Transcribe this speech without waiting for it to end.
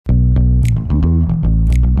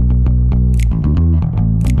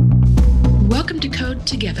Work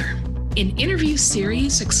Together, an interview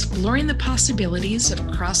series exploring the possibilities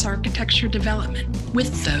of cross-architecture development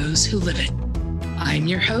with those who live it. I'm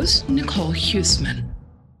your host, Nicole Huesman.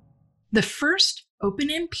 The first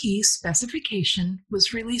OpenMP specification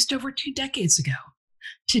was released over 2 decades ago.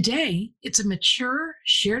 Today, it's a mature,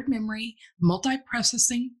 shared memory,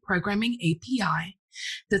 multiprocessing programming API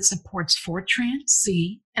that supports Fortran,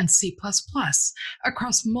 C, and C++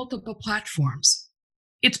 across multiple platforms.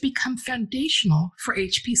 It's become foundational for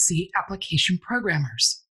HPC application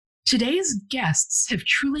programmers. Today's guests have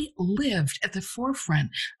truly lived at the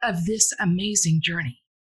forefront of this amazing journey.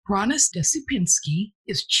 Bronis Desupinski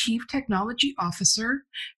is Chief Technology Officer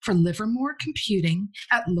for Livermore Computing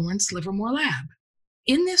at Lawrence Livermore Lab.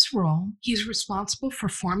 In this role, he's responsible for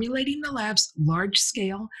formulating the lab's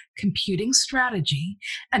large-scale computing strategy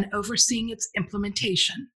and overseeing its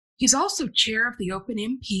implementation. He's also chair of the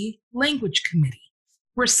OpenMP Language Committee.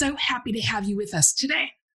 We're so happy to have you with us today.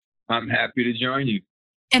 I'm happy to join you.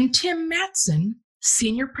 And Tim Matson,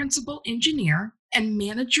 Senior Principal Engineer and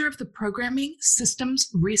Manager of the Programming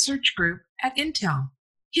Systems Research Group at Intel.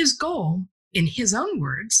 His goal, in his own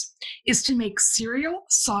words, is to make serial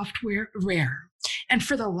software rare. And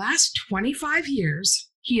for the last 25 years,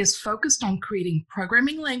 he has focused on creating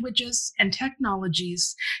programming languages and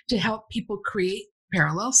technologies to help people create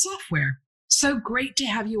parallel software. So great to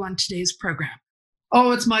have you on today's program.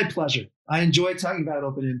 Oh, it's my pleasure. I enjoy talking about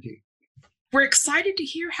OpenMP. We're excited to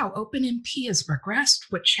hear how OpenMP has progressed,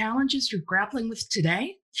 what challenges you're grappling with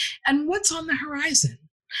today, and what's on the horizon.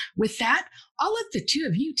 With that, I'll let the two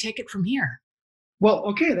of you take it from here. Well,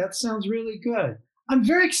 okay, that sounds really good. I'm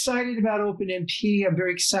very excited about OpenMP. I'm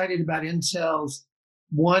very excited about Intel's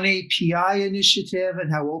One API initiative and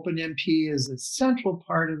how OpenMP is a central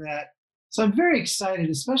part of that. So I'm very excited,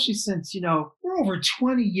 especially since, we're over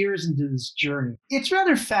 20 years into this journey. It's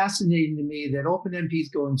rather fascinating to me that OpenMP is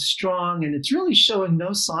going strong and it's really showing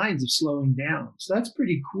no signs of slowing down. So that's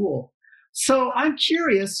pretty cool. So I'm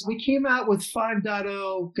curious, we came out with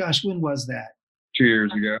 5.0, gosh, when was that? 2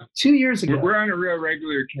 years ago. 2 years ago. We're on a real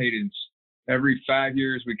regular cadence. Every 5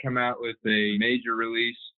 years, we come out with a major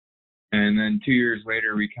release, and then 2 years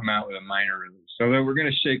later, we come out with a minor release. So we're going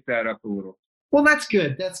to shake that up a little. Well, that's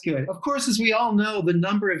good. That's good. Of course, as we all know, the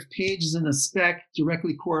number of pages in a spec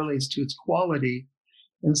directly correlates to its quality.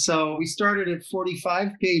 And so we started at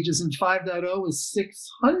 45 pages, and 5.0 is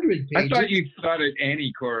 600 pages. I thought you thought it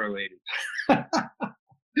anti-correlated.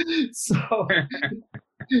 So, at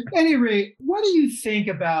any rate, what do you think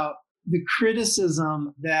about the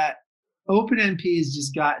criticism that OpenMP has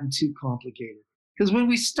just gotten too complicated? Because when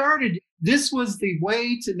we started, this was the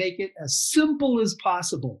way to make it as simple as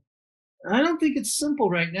possible. And I don't think it's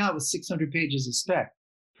simple right now with 600 pages of spec.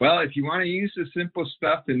 Well, if you want to use the simple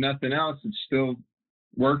stuff and nothing else, it still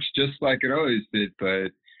works just like it always did.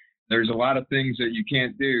 But there's a lot of things that you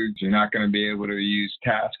can't do. You're not going to be able to use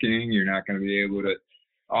tasking. You're not going to be able to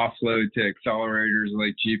offload to accelerators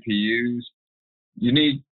like GPUs. You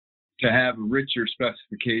need to have a richer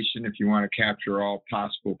specification if you want to capture all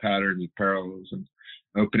possible patterns of parallelism.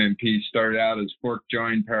 OpenMP started out as fork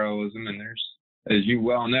join parallelism, and there's, as you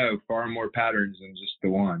well know, far more patterns than just the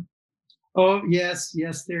one. Oh, yes,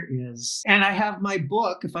 there is. And I have my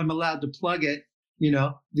book, if I'm allowed to plug it,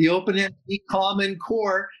 the OpenMP Common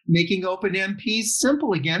Core, Making OpenMP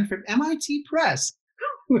Simple Again from MIT Press,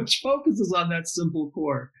 which focuses on that simple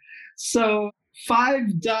core. So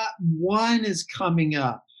 5.1 is coming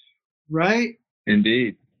up, right?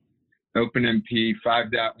 Indeed. OpenMP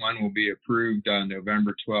 5.1 will be approved on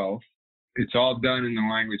November 12th. It's all done in the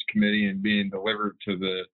language committee and being delivered to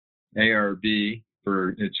the ARB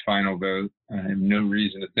for its final vote. I have no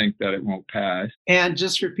reason to think that it won't pass. And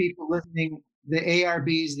just for people listening, the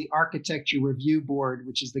ARB is the Architecture Review Board,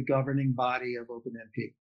 which is the governing body of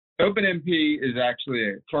OpenMP. OpenMP is actually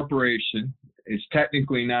a corporation. It's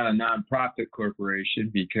technically not a nonprofit corporation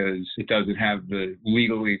because it doesn't have the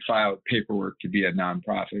legally filed paperwork to be a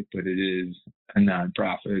nonprofit, but it is a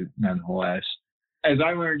nonprofit nonetheless. As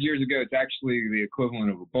I learned years ago, it's actually the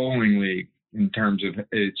equivalent of a bowling league in terms of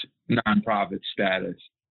its nonprofit status.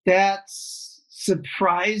 That's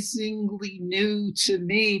surprisingly new to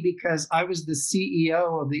me because I was the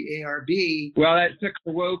CEO of the ARB. Well, that's a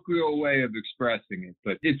colloquial way of expressing it,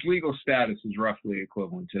 but its legal status is roughly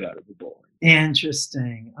equivalent to that of a bowling.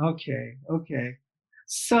 Interesting. Okay.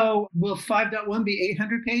 So will 5.1 be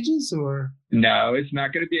 800 pages or? No, it's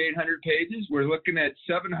not going to be 800 pages. We're looking at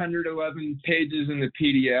 711 pages in the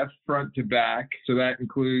PDF front to back. So that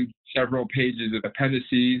includes several pages of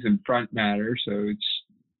appendices and front matter. So it's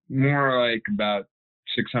more like about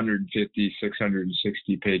 650,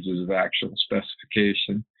 660 pages of actual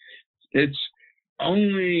specification. It's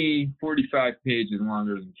only 45 pages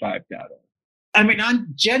longer than 5.0. I mean, I'm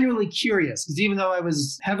genuinely curious because even though I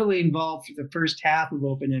was heavily involved for the first half of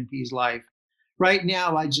OpenMP's life, right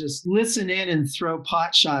now I just listen in and throw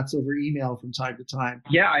pot shots over email from time to time.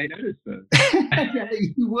 Yeah, I noticed that. Yeah,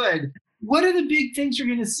 you would. What are the big things you're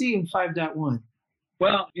going to see in 5.1?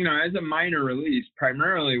 Well, as a minor release,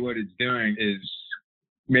 primarily what it's doing is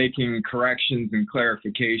making corrections and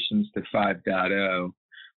clarifications to 5.0.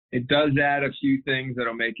 It does add a few things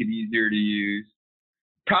that'll make it easier to use.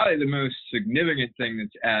 Probably the most significant thing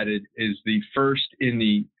that's added is the first in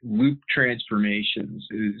the loop transformations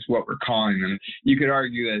is what we're calling them. You could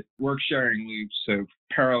argue that work sharing loops, so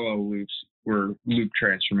parallel loops, were loop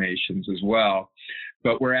transformations as well.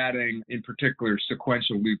 But we're adding, in particular,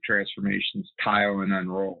 sequential loop transformations, tile and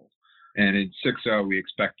unroll. And in 6.0, we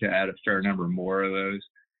expect to add a fair number more of those.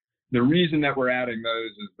 The reason that we're adding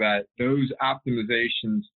those is that those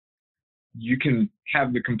optimizations, you can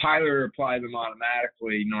have the compiler apply them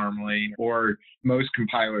automatically normally, or most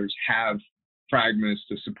compilers have pragmas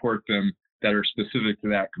to support them that are specific to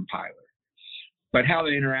that compiler. But how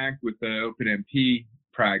they interact with the OpenMP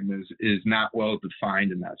pragmas is not well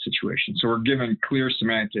defined in that situation. So we're given clear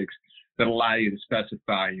semantics that allow you to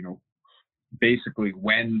specify, basically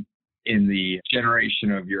when in the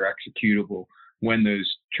generation of your executable, when those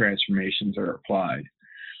transformations are applied.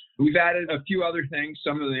 We've added a few other things.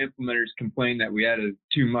 Some of the implementers complained that we added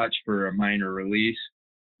too much for a minor release.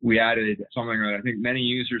 We added something that I think many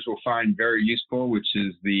users will find very useful, which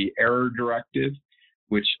is the error directive,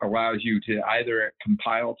 which allows you to either at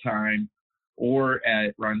compile time or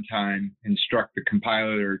at runtime instruct the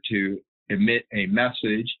compiler to emit a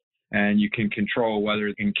message, and you can control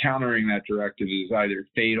whether encountering that directive is either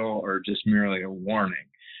fatal or just merely a warning.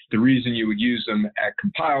 The reason you would use them at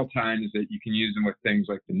compile time is that you can use them with things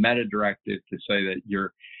like the meta directive to say that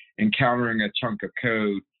you're encountering a chunk of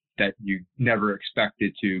code that you never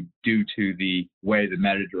expected to due to the way the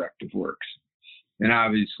meta directive works. And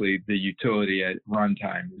obviously the utility at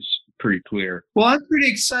runtime is pretty clear. Well, I'm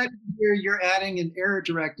pretty excited to hear you're adding an error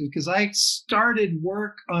directive because I started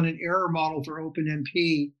work on an error model for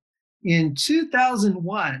OpenMP in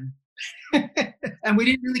 2001. And we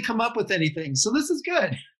didn't really come up with anything. So this is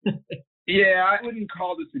good. Yeah, I wouldn't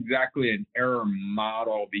call this exactly an error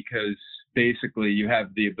model because basically you have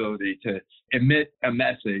the ability to emit a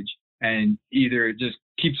message and either it just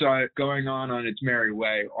keeps on going on its merry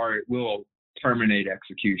way or it will terminate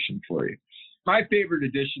execution for you. My favorite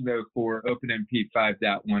addition, though, for OpenMP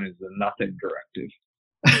 5.1 is the nothing directive.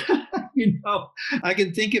 I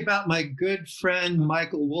can think about my good friend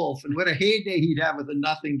Michael Wolf and what a heyday he'd have with a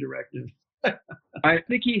nothing directive. I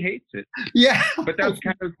think he hates it. Yeah. But that's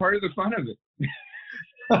kind of part of the fun of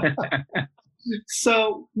it.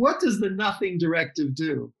 So what does the nothing directive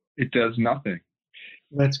do? It does nothing.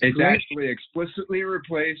 It's great. Actually explicitly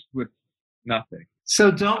replaced with nothing.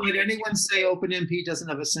 So don't let anyone say OpenMP doesn't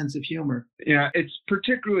have a sense of humor. It's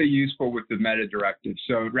particularly useful with the meta directive.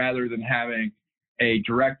 So rather than having a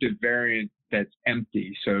directive variant that's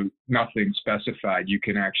empty, so nothing specified, you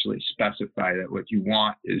can actually specify that what you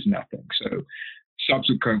want is nothing. So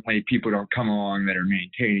subsequently, people don't come along that are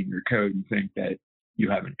maintaining your code and think that you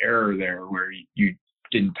have an error there where you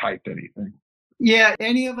didn't type anything. Yeah,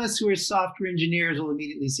 any of us who are software engineers will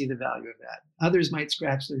immediately see the value of that. Others might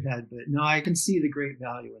scratch their head, but no, I can see the great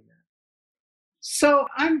value in that. So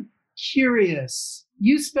I'm curious,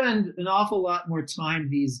 you spend an awful lot more time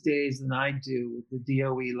these days than I do with the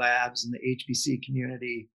DOE labs and the HPC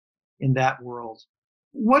community in that world.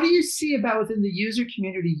 What do you see about within the user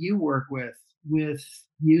community you work with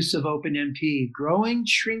use of OpenMP? Growing,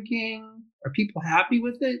 shrinking? Are people happy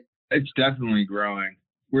with it? It's definitely growing.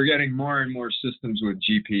 We're getting more and more systems with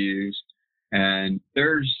GPUs, and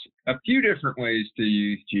there's a few different ways to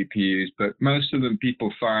use GPUs, but most of them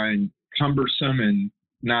people find cumbersome and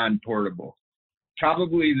non-portable.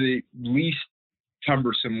 Probably the least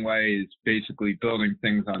cumbersome way is basically building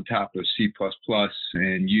things on top of C++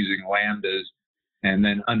 and using lambdas, and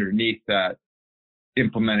then underneath that,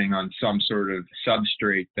 implementing on some sort of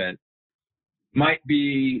substrate that might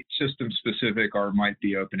be system specific or might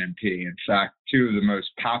be OpenMP. In fact, two of the most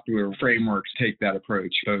popular frameworks take that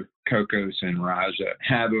approach. Both Cocos and Raja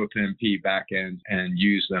have OpenMP backends and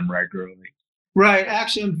use them regularly. Right.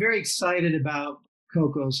 Actually, I'm very excited about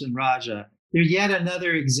Cocos and Raja. They're yet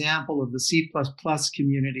another example of the C++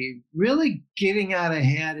 community really getting out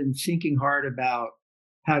ahead and thinking hard about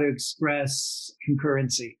how to express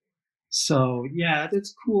concurrency. So yeah,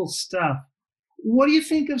 that's cool stuff. What do you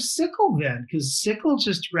think of Sickle then? Because Sickle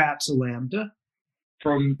just wraps a Lambda.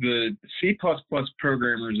 From the C++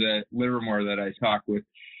 programmers at Livermore that I talk with,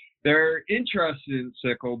 They're interested in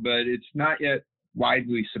SYCL, but it's not yet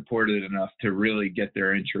widely supported enough to really get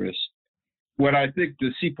their interest. What I think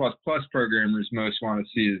the C++ programmers most want to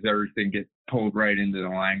see is everything get pulled right into the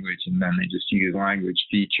language, and then they just use language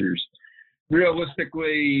features.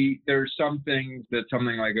 Realistically, there's some things that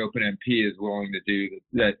something like OpenMP is willing to do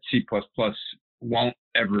that C++ won't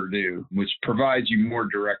ever do, which provides you more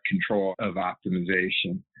direct control of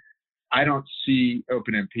optimization. I don't see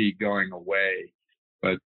OpenMP going away,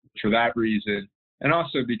 but for that reason, and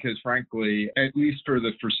also because, frankly, at least for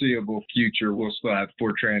the foreseeable future, we'll still have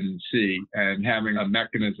Fortran and C, and having a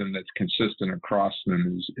mechanism that's consistent across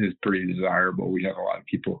them is pretty desirable. We have a lot of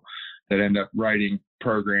people that end up writing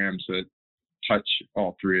programs that touch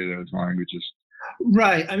all three of those languages.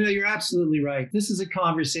 Right. I mean, you're absolutely right. This is a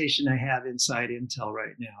conversation I have inside Intel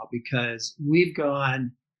right now because we've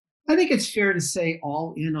gone, I think it's fair to say,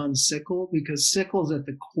 all in on SYCL because SYCL is at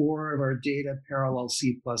the core of our data parallel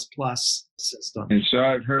C++ system. And so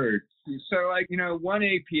I've heard. So, like, one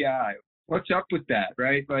API, what's up with that,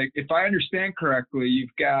 right? Like, if I understand correctly,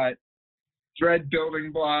 you've got thread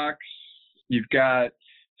building blocks, you've got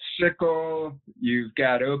SYCL, you've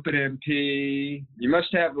got OpenMP. You must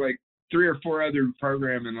have like 3 or 4 other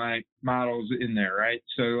programming like models in there, right?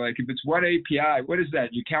 So, like, if it's one API, what is that?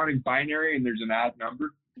 You counting binary and there's an odd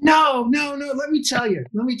number? No. Let me tell you.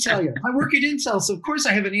 I work at Intel, so of course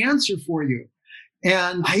I have an answer for you.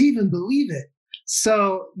 And I even believe it.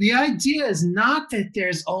 So the idea is not that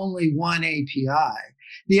there's only one API.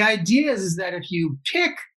 The idea is that if you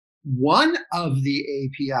pick one of the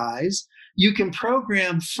APIs, you can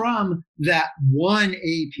program from that one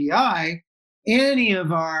API any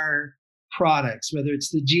of our products, whether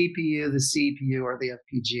it's the GPU, the CPU, or the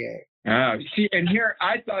FPGA. See, and here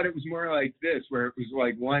I thought it was more like this, where it was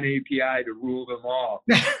like one API to rule them all.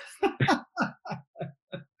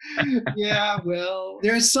 Yeah, well,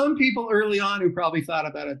 there are some people early on who probably thought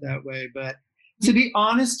about it that way. But to be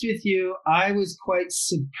honest with you, I was quite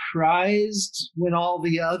surprised when all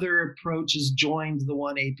the other approaches joined the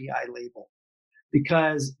one API label.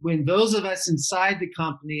 Because when those of us inside the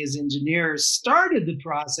company as engineers started the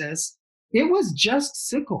process, it was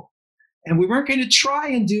just SYCL. And we weren't going to try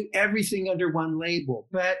and do everything under one label.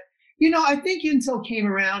 But, I think Intel came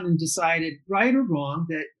around and decided, right or wrong,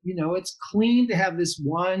 that, it's clean to have this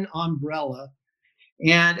one umbrella.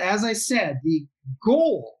 And as I said, the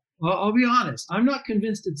goal, I'll be honest, I'm not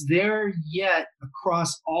convinced it's there yet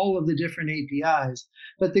across all of the different APIs.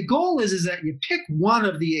 But the goal is that you pick one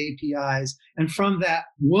of the APIs, and from that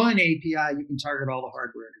one API, you can target all the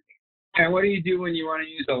hardware underneath. And what do you do when you want to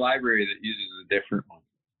use a library that uses a different one?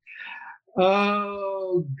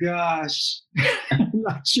 Oh, gosh. I'm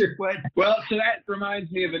not sure what. Well, so that reminds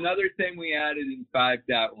me of another thing we added in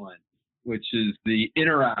 5.1, which is the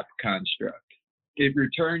interop construct. It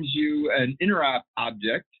returns you an interop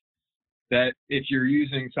object that, if you're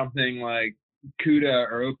using something like CUDA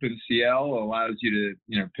or OpenCL, allows you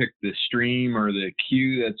to, pick the stream or the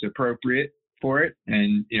queue that's appropriate for it.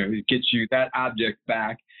 And, it gets you that object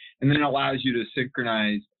back, and then allows you to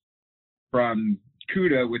synchronize from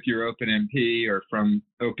CUDA with your OpenMP or from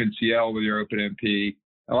OpenCL with your OpenMP.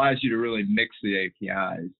 Allows you to really mix the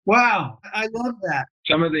APIs. Wow, I love that.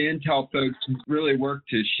 Some of the Intel folks really work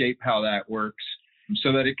to shape how that works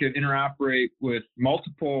so that it could interoperate with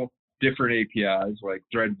multiple different APIs like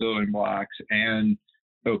thread building blocks and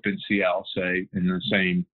OpenCL, say, in the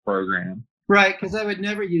same program. Right, because I would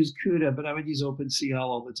never use CUDA, but I would use OpenCL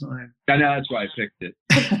all the time. I know, that's why I picked it.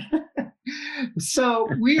 So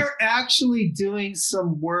we are actually doing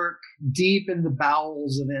some work deep in the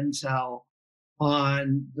bowels of Intel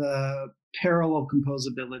on the parallel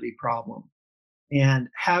composability problem and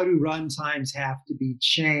how do runtimes have to be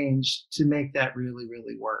changed to make that really,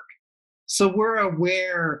 really work. So we're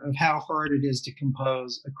aware of how hard it is to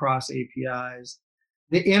compose across APIs.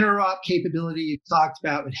 The interop capability you talked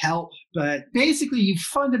about would help, but basically you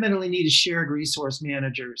fundamentally need a shared resource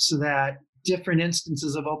manager so that different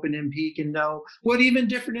instances of OpenMP can know what even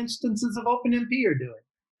different instances of OpenMP are doing.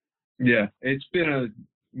 Yeah, it's been a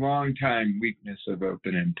long time weakness of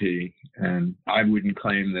OpenMP, and I wouldn't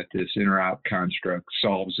claim that this interop construct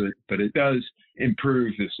solves it, but it does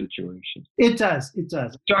improve the situation. It does.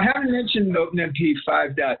 So I haven't mentioned OpenMP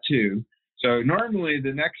 5.2. So normally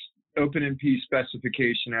the next OpenMP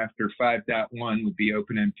specification after 5.1 would be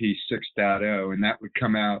OpenMP 6.0, and that would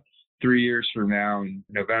come out 3 years from now in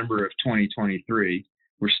November of 2023.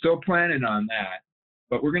 We're still planning on that,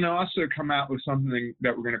 but we're going to also come out with something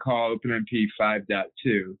that we're going to call OpenMP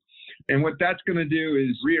 5.2. And what that's going to do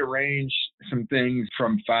is rearrange some things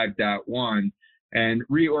from 5.1 and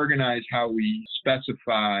reorganize how we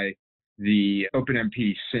specify the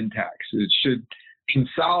OpenMP syntax. It should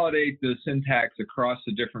consolidate the syntax across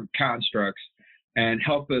the different constructs and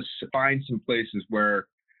help us find some places where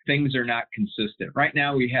things are not consistent. Right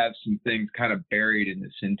now, we have some things kind of buried in the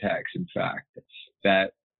syntax, in fact,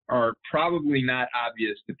 that are probably not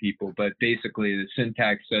obvious to people, but basically the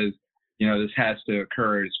syntax says, this has to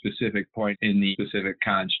occur at a specific point in the specific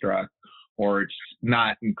construct, or it's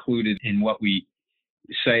not included in what we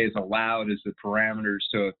say is allowed as the parameters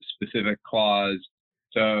to a specific clause.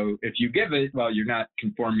 So if you give it, well, you're not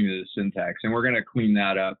conforming to the syntax, and we're going to clean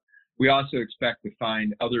that up. We also expect to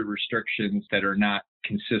find other restrictions that are not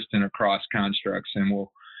consistent across constructs, and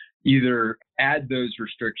we'll either add those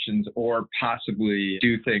restrictions or possibly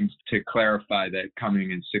do things to clarify that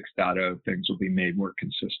coming in 6.0, things will be made more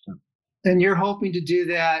consistent. And you're hoping to do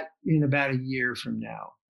that in about a year from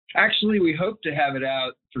now? Actually, we hope to have it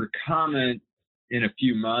out for comment in a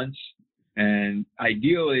few months. And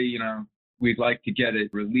ideally, we'd like to get it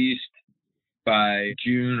released by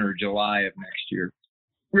June or July of next year.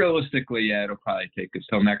 Realistically, yeah, it'll probably take us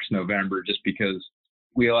till next November, just because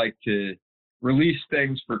we like to release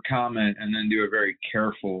things for comment and then do a very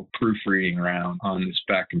careful proofreading round on the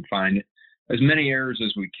spec and find as many errors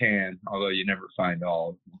as we can, although you never find all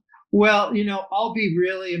of them. Well, I'll be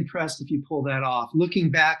really impressed if you pull that off. Looking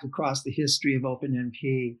back across the history of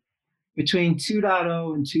OpenMP, between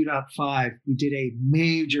 2.0 and 2.5, we did a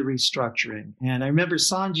major restructuring. And I remember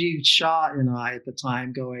Sanjeev Shah and I at the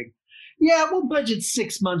time going, yeah, we'll budget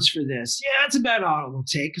 6 months for this. Yeah, that's about all it will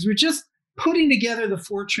take, because we're just putting together the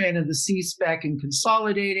Fortran and the C-spec and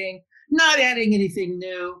consolidating, not adding anything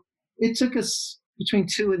new. It took us between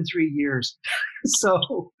 2 and 3 years.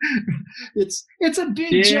 So it's a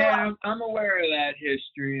big job. Yeah, I'm aware of that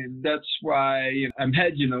history, and that's why I'm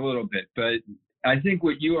hedging a little bit. But I think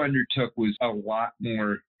what you undertook was a lot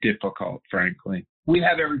more difficult, frankly. We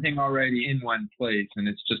have everything already in one place, and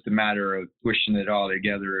it's just a matter of pushing it all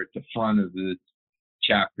together at the front of the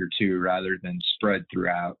chapter 2 rather than spread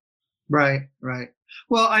throughout. Right.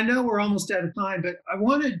 Well, I know we're almost out of time, but I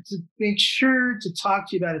wanted to make sure to talk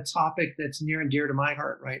to you about a topic that's near and dear to my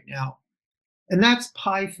heart right now, and that's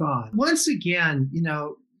Python. Once again,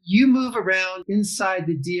 you move around inside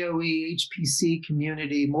the DOE HPC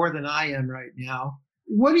community more than I am right now.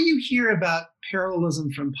 What do you hear about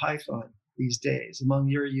parallelism from Python these days among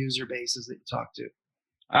your user bases that you talk to?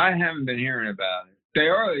 I haven't been hearing about it. They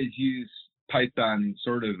always use Python in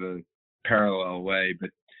sort of a parallel way, but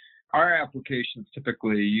our applications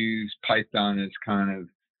typically use Python as kind of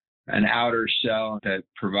an outer shell that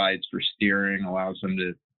provides for steering, allows them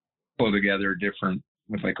to pull together different,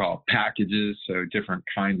 what they call packages, so different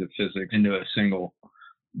kinds of physics into a single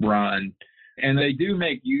run. And they do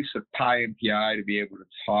make use of PyMPI to be able to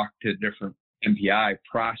talk to different MPI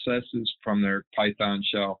processes from their Python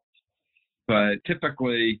shell. But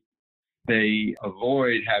typically, they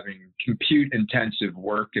avoid having compute-intensive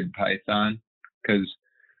work in Python because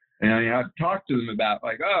I've talked to them about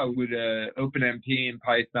would OpenMP in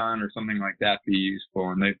Python or something like that be useful?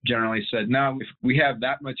 And they've generally said, no, if we have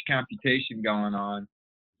that much computation going on,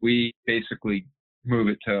 we basically move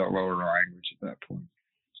it to a lower language at that point.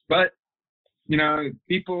 But,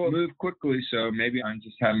 people move quickly, so maybe I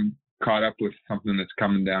just haven't caught up with something that's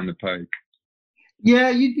coming down the pike. Yeah,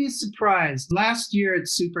 you'd be surprised. Last year at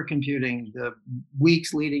Supercomputing, the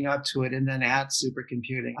weeks leading up to it, and then at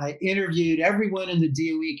Supercomputing, I interviewed everyone in the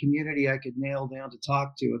DOE community I could nail down to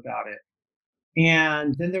talk to about it.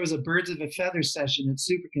 And then there was a birds of a feather session at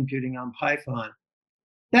Supercomputing on Python.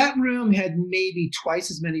 That room had maybe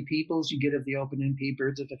twice as many people as you get at the OpenMP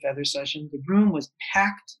birds of a feather session. The room was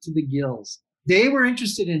packed to the gills. They were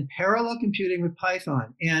interested in parallel computing with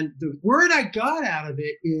Python. And the word I got out of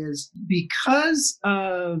it is because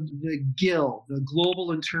of the GIL, the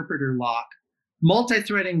global interpreter lock,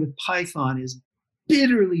 multi-threading with Python is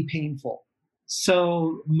bitterly painful.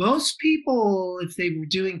 So most people, if they were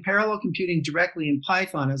doing parallel computing directly in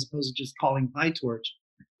Python, as opposed to just calling PyTorch,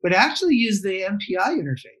 would actually use the MPI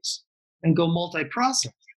interface and go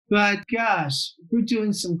multi-process. But gosh, we're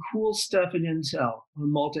doing some cool stuff in Intel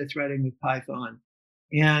on multi-threading with Python.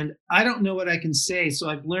 And I don't know what I can say. So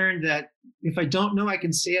I've learned that if I don't know I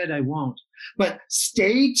can say it, I won't. But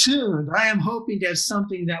stay tuned. I am hoping to have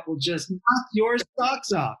something that will just knock your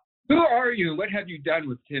socks off. Who are you? What have you done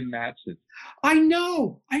with Tim Matson? I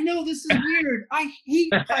know. This is weird. I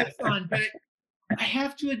hate Python, but I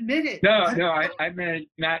have to admit it. No, I meant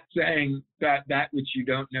not saying that which you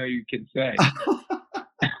don't know you can say.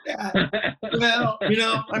 Well,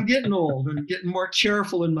 I'm getting old. I'm getting more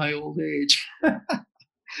careful in my old age.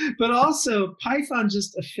 But also, Python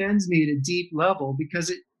just offends me at a deep level because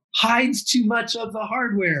it hides too much of the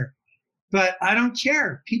hardware. But I don't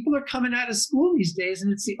care. People are coming out of school these days,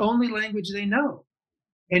 and it's the only language they know.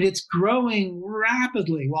 And it's growing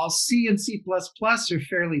rapidly, while C and C++ are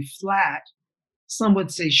fairly flat. Some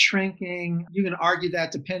would say shrinking. You can argue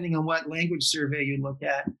that depending on what language survey you look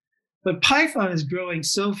at. But Python is growing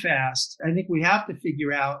so fast, I think we have to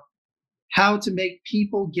figure out how to make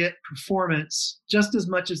people get performance just as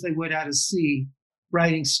much as they would out of C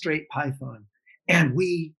writing straight Python. And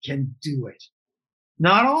we can do it.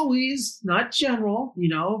 Not always, not general,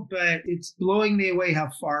 but it's blowing me away how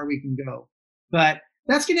far we can go. But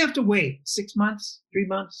that's going to have to wait 6 months, 3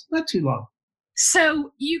 months, not too long.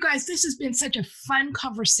 So you guys, this has been such a fun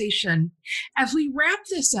conversation. As we wrap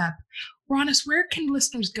this up, Bronis, where can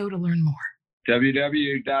listeners go to learn more?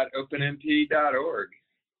 www.openmp.org.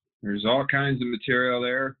 There's all kinds of material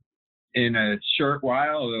there. In a short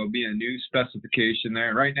while, there'll be a new specification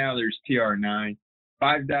there. Right now, there's TR9.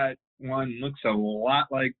 5.1 looks a lot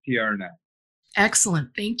like TR9.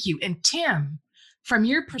 Excellent. Thank you. And Tim, from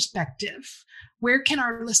your perspective, where can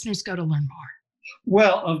our listeners go to learn more?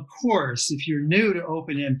 Well, of course, if you're new to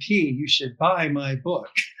OpenMP, you should buy my book,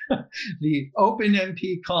 The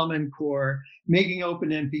OpenMP Common Core, Making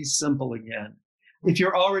OpenMP Simple Again. If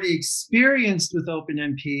you're already experienced with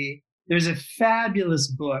OpenMP, there's a fabulous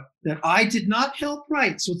book that I did not help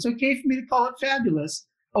write, so it's okay for me to call it fabulous,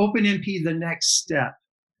 OpenMP The Next Step.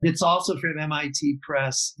 It's also from MIT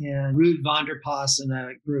Press, and Ruud van der Pas and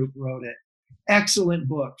a group wrote it. Excellent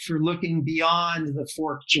book for looking beyond the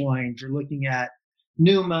fork join, for looking at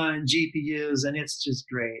NUMA and GPUs, and it's just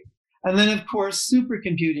great. And then, of course,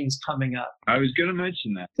 supercomputing is coming up. I was going to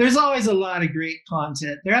mention that. There's always a lot of great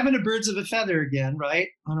content. They're having a birds of a feather again, right,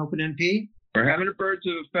 on OpenMP? We're having a birds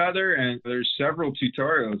of a feather, and there's several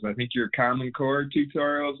tutorials. I think your Common Core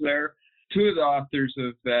tutorials there. Two of the authors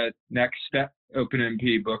of that Next Step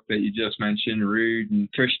OpenMP book that you just mentioned, Ruud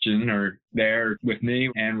and Christian, are there with me,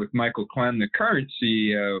 and with Michael Clem, the current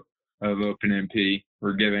CEO of OpenMP.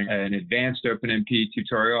 We're giving an advanced OpenMP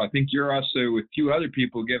tutorial. I think you're also with two other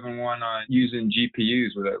people giving one on using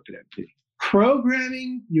GPUs with OpenMP.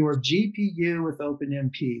 Programming your GPU with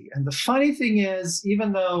OpenMP. And the funny thing is,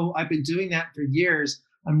 even though I've been doing that for years,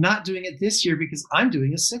 I'm not doing it this year because I'm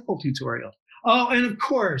doing a SQL tutorial. Oh, and of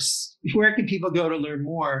course, where can people go to learn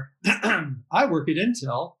more? I work at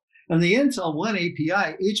Intel, and the Intel One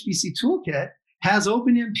API HPC Toolkit has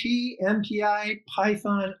OpenMP, MPI,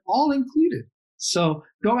 Python, all included. So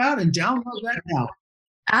go out and download that now.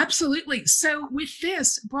 Absolutely. So with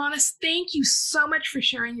this, Bronis, thank you so much for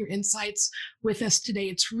sharing your insights with us today.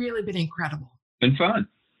 It's really been incredible. Been fun.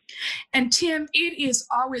 And Tim, it is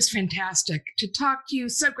always fantastic to talk to you.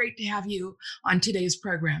 So great to have you on today's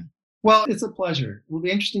program. Well, it's a pleasure. It'll be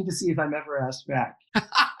interesting to see if I'm ever asked back.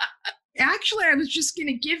 Actually, I was just going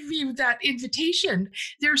to give you that invitation.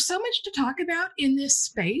 There's so much to talk about in this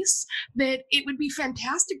space that it would be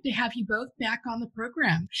fantastic to have you both back on the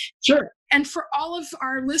program. Sure. And for all of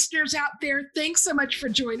our listeners out there, thanks so much for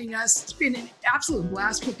joining us. It's been an absolute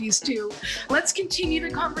blast with these two. Let's continue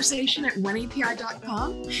the conversation at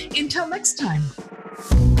oneapi.com. Until next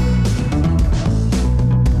time.